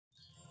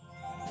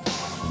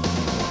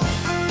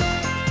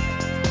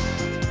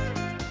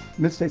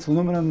Midstates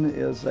Aluminum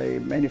is a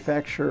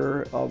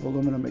manufacturer of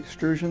aluminum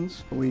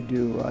extrusions. We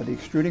do the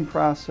extruding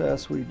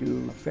process, we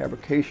do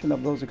fabrication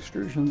of those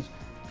extrusions,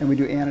 and we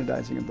do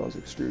anodizing of those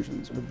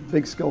extrusions. The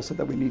big skill set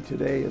that we need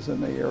today is in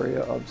the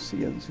area of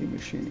CNC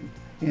machining.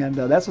 And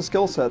that's a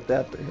skill set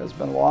that has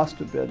been lost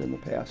a bit in the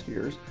past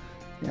years.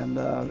 And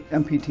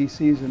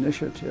MPTC's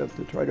initiative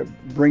to try to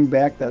bring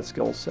back that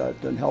skill set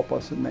and help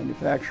us in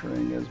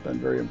manufacturing has been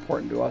very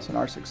important to us and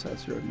our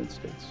success here at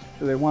Midstates.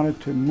 They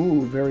wanted to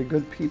move very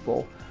good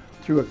people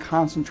through a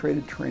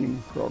concentrated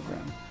training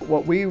program.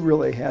 What we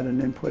really had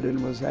an input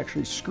in was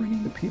actually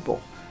screening the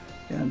people,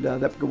 and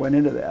that went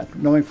into that,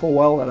 knowing full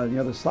well that on the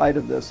other side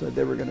of this that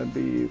they were going to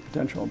be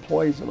potential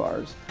employees of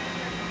ours.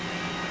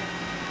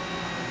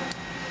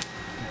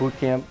 Boot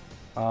camp,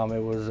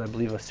 it was, I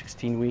believe, a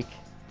 16-week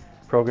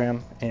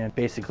program, and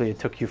basically it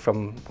took you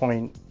from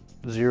point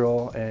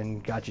zero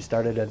and got you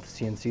started at the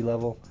CNC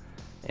level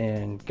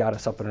and got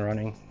us up and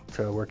running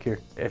to work here.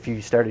 If you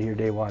started here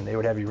day one, they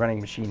would have you running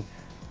a machine,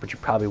 but you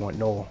probably wouldn't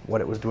know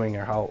what it was doing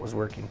or how it was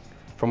working.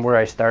 From where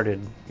I started,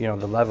 you know,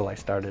 the level I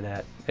started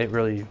at, it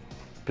really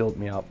built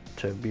me up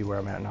to be where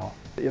I'm at now.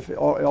 If it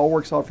all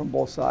works out from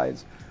both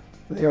sides,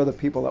 they are the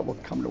people that will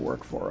come to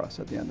work for us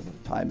at the end of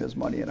the time is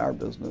money in our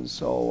business.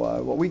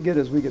 So what we get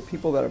is we get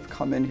people that have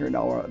come in here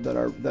now that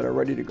are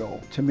ready to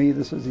go. To me,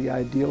 this is the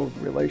ideal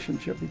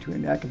relationship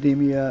between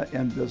academia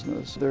and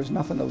business. There's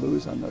nothing to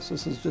lose on this.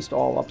 This is just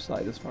all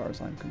upside as far as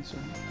I'm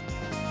concerned.